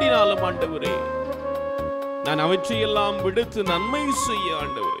தூண்டினாலும் ஆண்டவரே, நான் அவற்றையெல்லாம் விடுத்து நன்மை செய்ய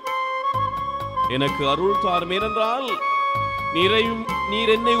ஆண்டவரே எனக்கு அருள் தாரும். ஏனென்றால்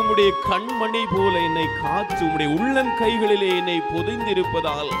நீர் என்னை உம்முடைய கண்மணி போல என்னை காத்து உம்முடைய உள்ளங்கைகளிலே என்னை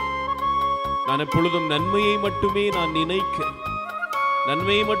பொதிந்திருப்பதால் நான் எப்பொழுதும் நன்மையை மட்டுமே நான் நினைக்க,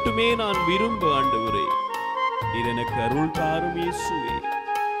 நன்மையை மட்டுமே நான் விரும்ப ஆண்டவரே, இது எனக்கு அருள் தாரும் இயேசுவே.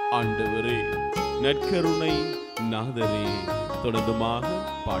 ஆண்டவரே, நற்கருணை நாதரே, தொடர்ந்துமாக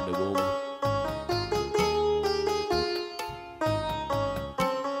பாடுவோம்.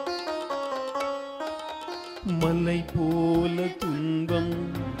 மலை போல துன்பம்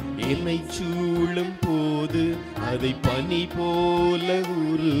என்னை சூழும் போது அதை பனி போல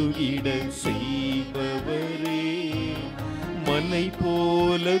உருகிட செய்பவரே. மலை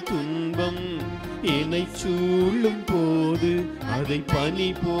போல துன்பம் என்னை சூழும் போது அதை பனி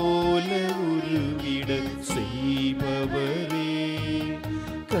போல உருகிட செய்பவரே.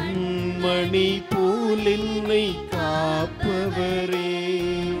 கண்மணி போல் என்னை காப்பவரே,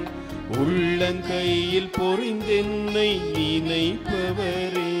 உள்ளங்கையில் பொறிந்தென்னை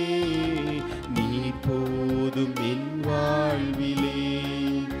நினைப்பவரே, நீர் போதும் என் வாழ்விலே.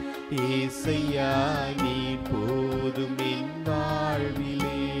 ஏசையா நீர் போதும் என்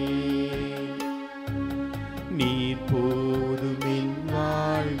வாழ்விலே, நீர் போதும் என்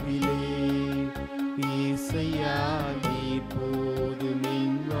வாழ்விலே. ஏசையா நீர் போதும்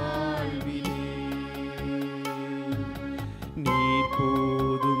என் வாழ்விலே, நீர்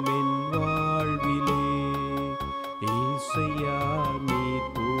போதும் என் வாழ்விலே. ஏசையா நீர்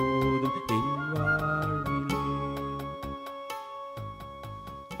போதும் என் வாழ்விலே.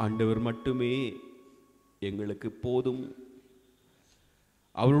 ஆண்டவர் மட்டுமே எங்களுக்கு போதும்.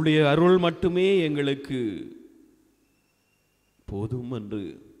 அவருடைய அருள் மட்டுமே எங்களுக்கு போதும் என்று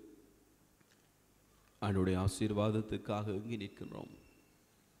அவருடைய ஆசீர்வாதத்துக்காக இங்கு நிற்கிறோம்.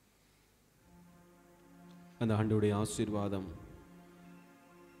 அந்த ஆண்டவருடைய ஆசீர்வாதம்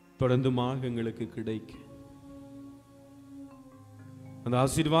தொடர்ந்துமாக எங்களுக்கு கிடைக்க, அந்த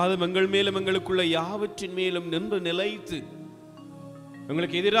ஆசீர்வாதம் எங்கள் மேலும் எங்களுக்குள்ள யாவற்றின் மேலும் நின்று நிலைத்து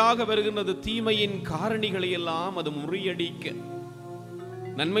எங்களுக்கு எதிராக வருகின்றது தீமையின் காரணிகளை எல்லாம் அது முறியடிக்க,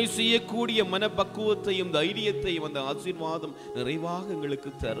 நன்மை செய்யக்கூடிய மனப்பக்குவத்தையும் தைரியத்தையும் அந்த ஆசீர்வாதம் நிறைவாக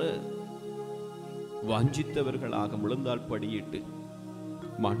எங்களுக்கு தர வாஞ்சித்தவர்களாக முழந்தால் படியிட்டு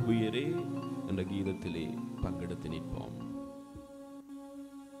மாண்புயரே என்ற கீதத்திலே பங்கெடுத்து நிற்போம்.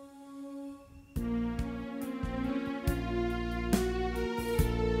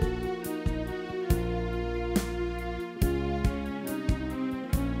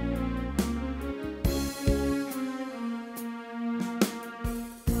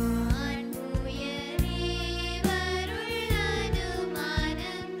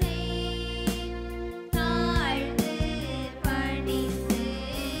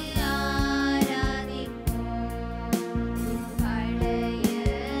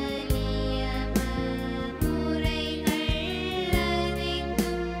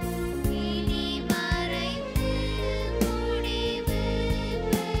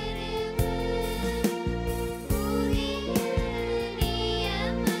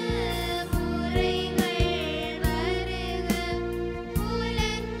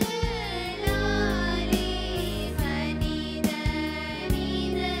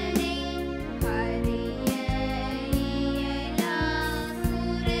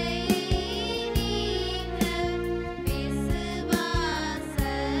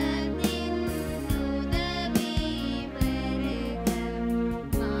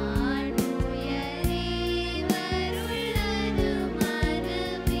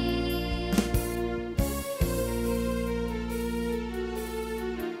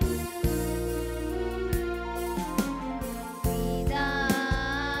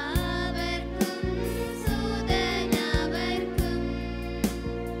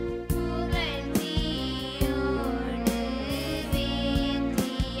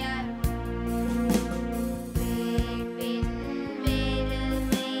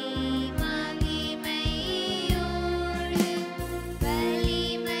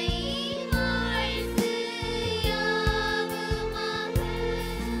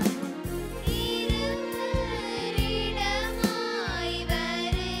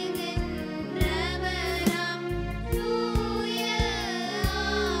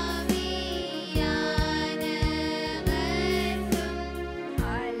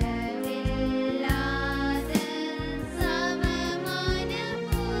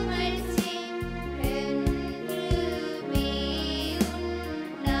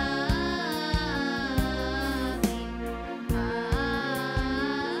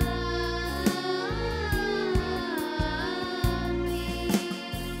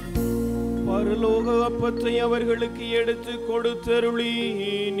 பரலோக அப்பத்தை அவர்களுக்கு எடுத்து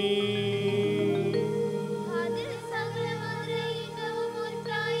கொடுத்தருளீனி.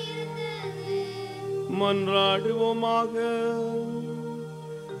 மன்றாடுவோமாக.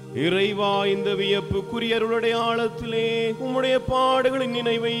 இறைவா, இந்த வியப்புக்குரிய அருளுடைய ஆழத்திலே உம்முடைய பாடுகளின்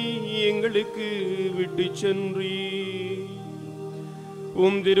நினைவை எங்களுக்கு விட்டு சென்றி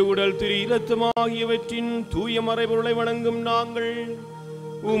உம் திருவுடல் திரு இரத்தம் ஆகியவற்றின் தூய மறைபொருளை வணங்கும் நாங்கள்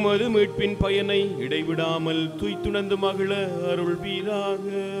உமது மீட்பின் பயனை இடைவிடாமல் துய்த்துணர்ந்து மகிழ அருள்வீராக.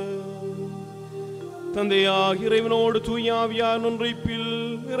 தந்தையாக இறைவனோடு தூயாவியார் ஒன்றைப்பில்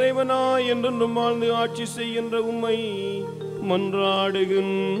இறைவனாய் என்றென்றும் வாழ்ந்து ஆட்சி செய்கின்ற உம்மை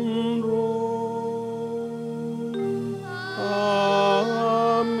மன்றாடுகின்றோம்.